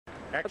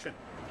Action.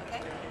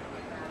 Okay.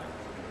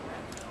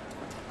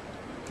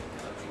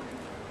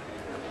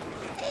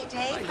 Hey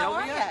Dave, how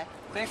are you?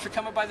 Thanks for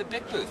coming by the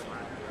BIC booth.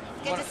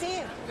 Good to see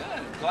you.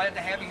 Good. Glad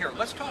to have you here.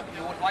 Let's talk.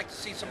 You would like to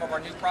see some of our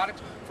new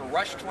products for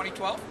Rush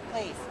 2012?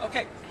 Please.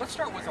 Okay, let's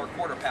start with our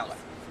quarter palette.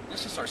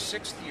 This is our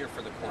 6th year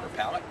for the quarter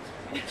palette.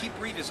 We keep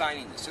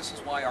redesigning this. This is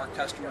why our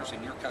customers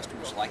and your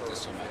customers like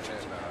this so much.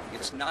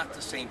 It's not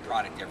the same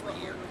product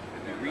every year.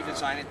 We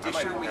redesign it.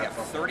 This year we have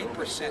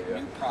 30%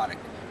 new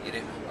product in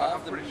it. All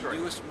the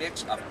newest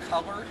mix of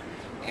color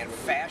and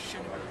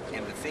fashion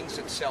and the things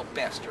that sell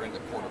best are in the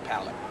quarter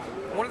palette.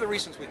 One of the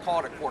reasons we call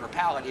it a quarter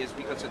palette is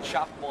because it's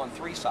shoppable on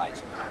 3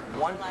 sides.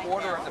 One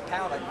quarter of the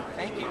palette,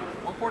 thank you,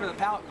 1/4 of the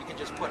palette you can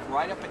just put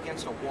right up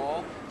against a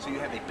wall, so you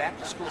have a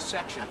back-to-school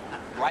section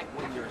right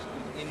when you're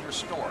in your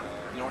store.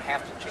 You don't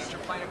have to change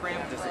your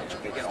planogram, you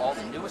can get all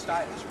the newest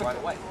items right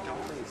away.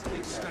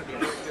 This is going to be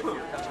very good for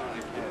your customer.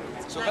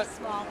 So nice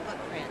small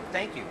footprint.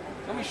 Thank you.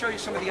 Let me show you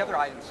some of the other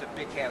items that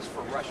BIC has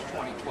for Rush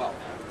 2012.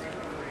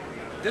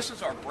 This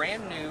is our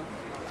brand new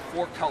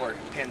 4-color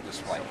pen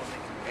display.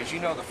 As you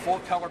know, the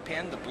 4-color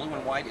pen, the blue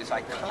and white, is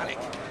iconic.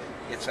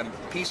 It's a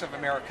piece of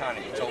Americana.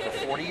 It's over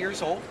 40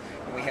 years old,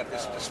 and we have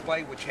this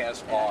display which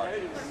has our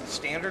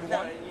standard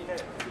one,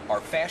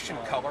 our fashion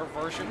color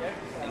version,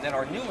 and then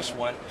our newest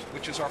one,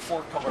 which is our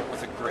 4-color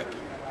with a grip.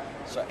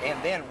 So,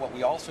 and then what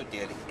we also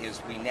did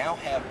is we now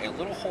have a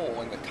little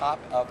hole in the top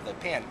of the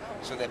pen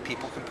so that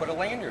people can put a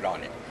lanyard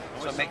on it.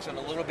 So it makes it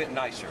a little bit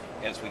nicer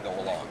as we go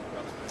along.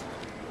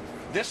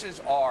 This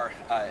is our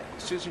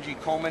Susan G.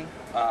 Komen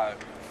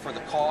for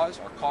the Cause,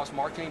 our Cause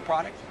marketing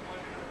product,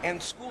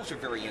 and schools are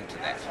very into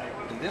that.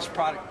 In this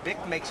product,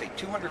 BIC makes a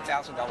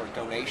 $200,000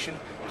 donation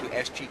to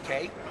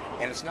SGK,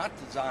 and it's not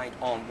designed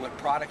on what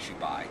products you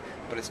buy,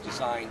 but it's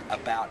designed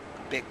about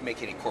BIC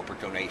making a corporate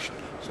donation.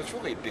 So it's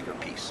really a bigger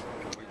piece.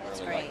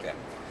 We really like that.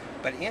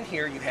 But in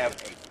here you have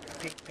a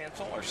pink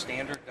pencil, our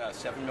standard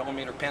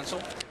 7mm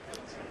pencil.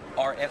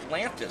 Our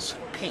Atlantis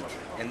pink,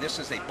 and this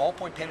is a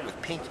ballpoint pen with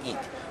pink ink,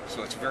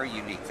 so it's very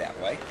unique that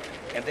way.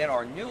 And then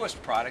our newest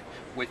product,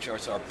 which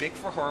is our BIC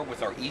for Her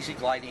with our Easy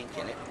Glide ink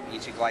in it.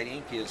 Easy Glide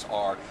ink is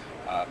our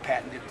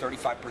patented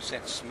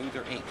 35%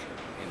 smoother ink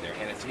in there,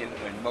 and it's in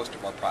most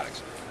of our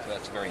products, so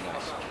that's very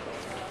nice.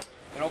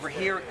 And over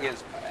here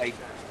is a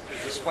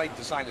display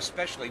designed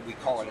especially, we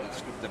call it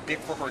the BIC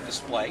for Her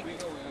display.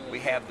 We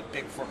have the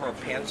BIC for Her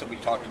pens that we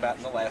talked about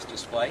in the last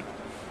display.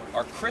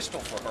 Our Crystal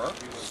for Her,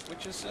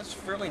 which is this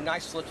fairly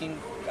nice looking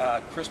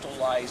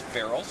crystallized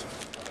barrels.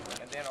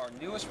 And then our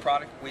newest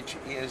product, which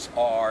is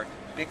our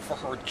BIC for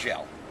Her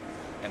gel.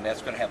 And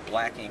that's going to have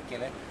black ink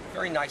in it.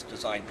 Very nice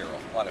design barrel,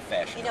 a lot of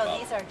fashion. You know,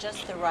 these are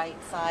just the right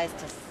size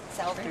to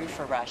sell through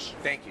for Rush.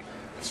 Thank you.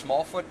 The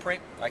small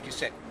footprint, like you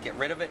said, get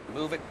rid of it,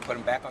 move it, put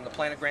them back on the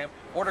planogram,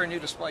 order a new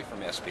display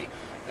from SP.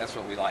 That's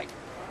what we like.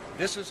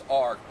 This is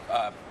our,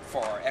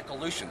 for our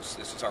Ecolutions,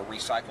 this is our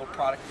recycled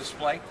product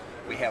display.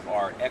 We have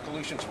our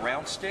Ecolutions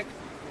round stick,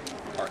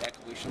 our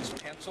Ecolutions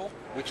pencil,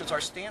 which is our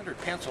standard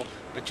pencil,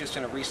 but just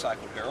in a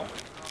recycled barrel.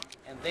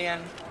 And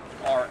then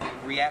our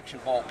reaction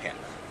ball pen,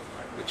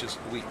 which is,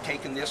 we've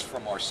taken this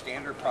from our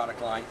standard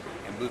product line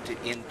and moved it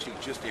into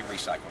just a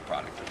recycled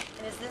product.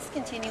 And is this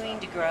continuing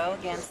to grow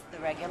against the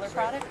regular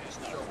product?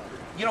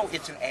 You know,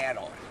 it's an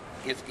add-on.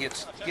 It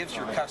gives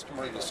your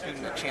customer, the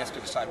student, a chance to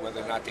decide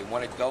whether or not they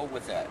want to go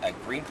with a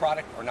green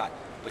product or not.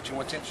 But you know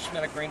what's interesting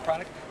about a green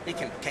product? They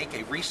can take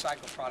a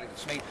recycled product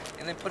that's made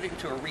and then put it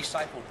into a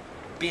recycled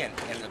bin,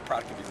 and the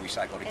product can be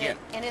recycled again.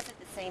 And is it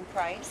the same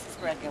price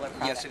as regular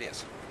product? Yes, it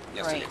is.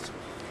 Yes, Great. it is.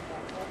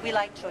 We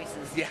like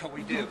choices. Yeah,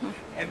 we do.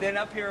 And then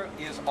up here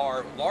is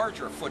our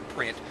larger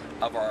footprint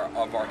of our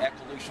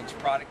Ecolutions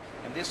product,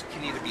 and this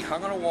can either be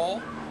hung on a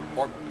wall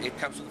or it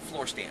comes with a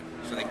floor stand,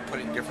 so they can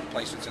put it in different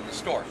places in the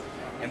store.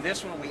 And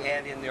this one we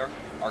add in there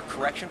our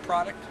correction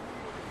product,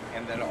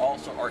 and then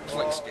also our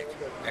click stick,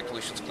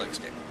 Ecolutions click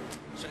stick.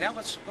 So now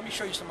let me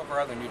show you some of our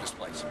other new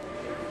displays.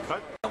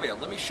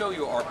 Let me show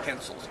you our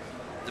pencils.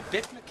 The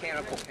BIC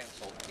mechanical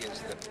pencil is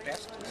the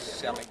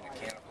best-selling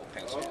mechanical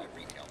pencil at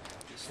retail.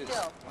 This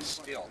is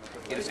still.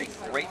 It is a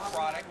great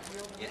product.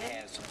 It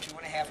has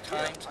 2.5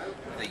 times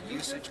the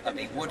usage of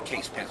a wood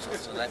case pencil,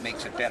 so that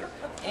makes it better.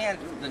 And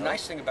the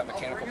nice thing about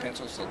mechanical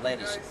pencils, the lead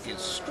is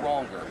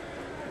stronger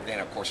than,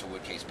 of course, a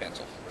wood case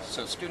pencil.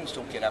 So students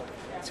don't get up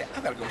and say,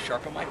 I've got to go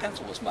sharpen my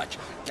pencil as much.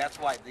 That's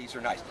why these are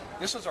nice.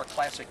 This is our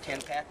classic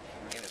 10-pack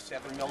in a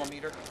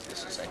 7mm.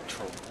 This is a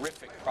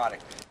terrific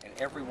product, and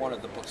every one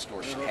of the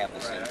bookstores should have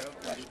this in it.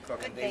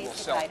 And they will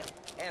sell,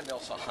 and they'll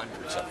sell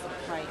hundreds of them.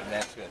 Right. And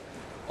that's good.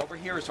 Over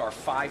here is our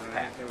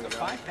 5-pack. The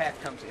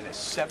 5-pack comes in a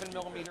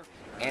 7mm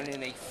and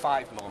in a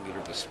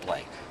 5mm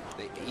display.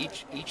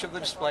 Each of the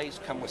displays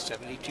come with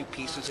 72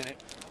 pieces in it,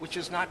 which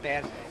is not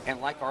bad. And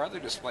like our other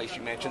displays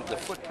you mentioned, the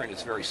footprint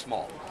is very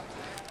small,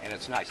 and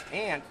it's nice.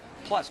 And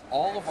plus,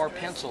 all of our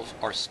pencils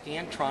are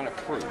Scantron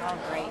approved,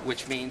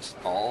 which means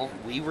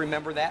we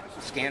remember that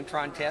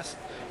Scantron test,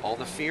 all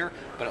the fear,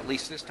 but at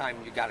least this time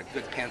you got a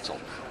good pencil,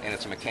 and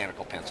it's a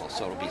mechanical pencil,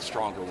 so it'll be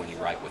stronger when you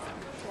write with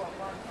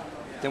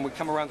it. Then we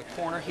come around the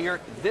corner here.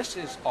 This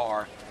is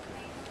our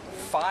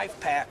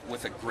 5-pack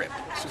with a grip.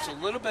 So it's a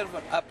little bit of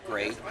an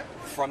upgrade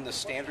from the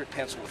standard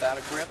pencil without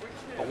a grip,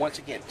 but once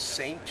again,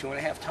 same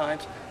 2.5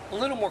 times, a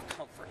little more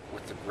comfort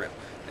with the grip.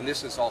 And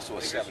this is also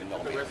a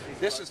 7mm.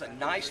 This is a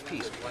nice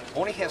piece.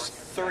 Only has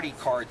 30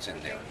 cards in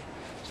there.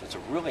 So it's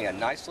really a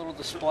nice little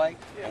display.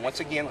 And once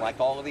again, like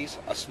all of these,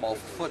 a small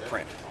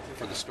footprint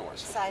for the stores.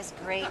 Size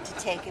great to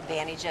take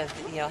advantage of,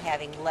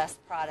 having less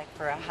product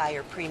for a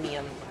higher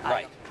premium Right,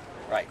 item.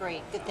 right.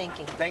 Great, good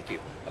thinking. Thank you.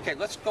 Okay,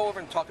 let's go over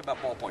and talk about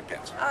ballpoint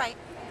pens. All right.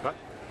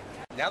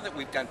 Now that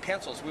we've done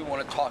pencils, we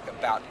want to talk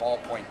about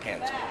ballpoint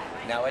pens.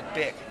 Now at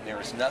BIC, there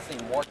is nothing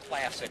more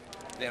classic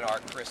than our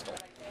crystal.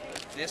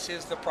 This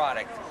is the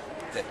product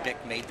that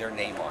BIC made their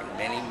name on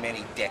many,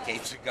 many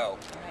decades ago,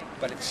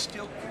 but it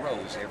still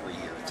grows every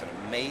year. It's an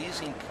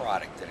amazing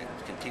product that it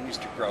continues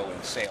to grow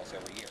in sales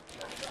every year.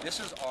 This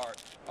is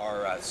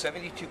our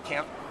 72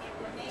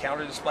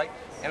 counter display,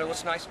 and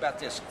what's nice about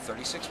this,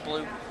 36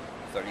 blue,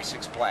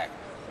 36 black.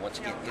 Once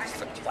again, it's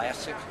the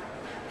classic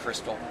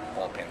crystal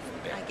ball pen from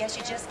BIC. I guess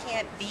you just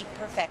can't beat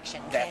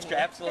perfection, That's can you?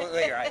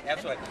 absolutely right.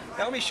 Absolutely.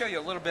 Now let me show you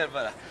a little bit of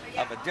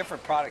a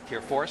different product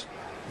here for us.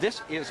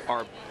 This is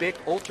our BIC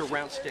Ultra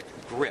Round Stick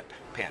Grip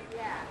pen.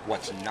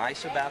 What's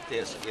nice about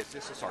this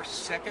is our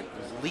second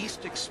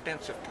least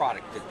expensive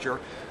product that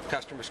your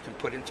customers can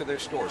put into their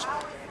stores.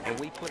 And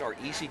we put our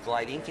Easy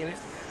Glide ink in it.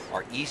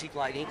 Our Easy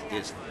Glide ink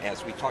is,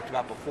 as we talked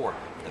about before,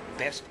 the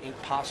best ink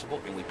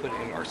possible, and we put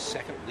it in our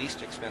second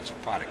least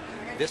expensive product.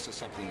 This is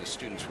something the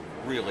students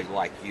really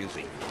like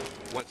using.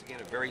 Once again,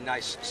 a very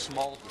nice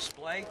small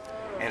display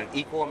and an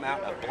equal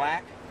amount of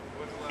black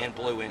and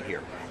blue in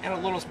here, and a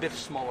little bit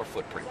smaller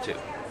footprint too.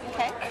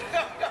 Okay.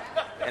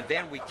 And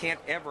then we can't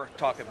ever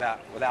talk about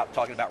without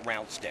talking about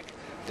round stick.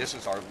 This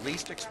is our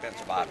least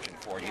expensive option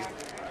for you,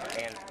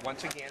 and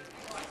once again,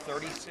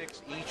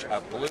 36 each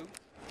of blue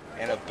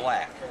and of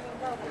black.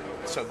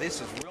 So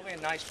this is really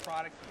a nice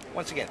product.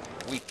 Once again,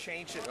 we've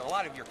changed it. A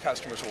lot of your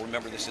customers will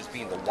remember this as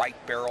being the white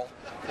barrel.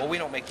 Well, we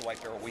don't make the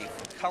white barrel. We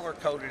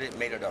color-coded it,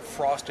 made it a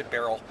frosted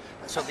barrel,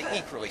 so the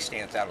ink really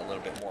stands out a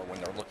little bit more when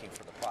they're looking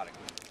for the product.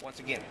 Once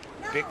again,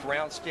 BIC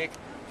round stick,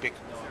 BIC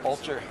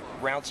Ultra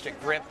round stick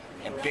grip,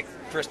 and BIC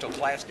Crystal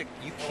plastic.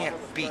 You can't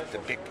beat the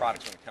BIC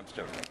products when it comes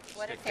to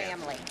What a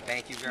family.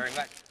 Thank you very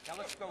much. Now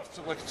let's go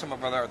look at some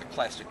of our other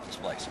classic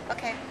displays.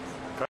 Okay.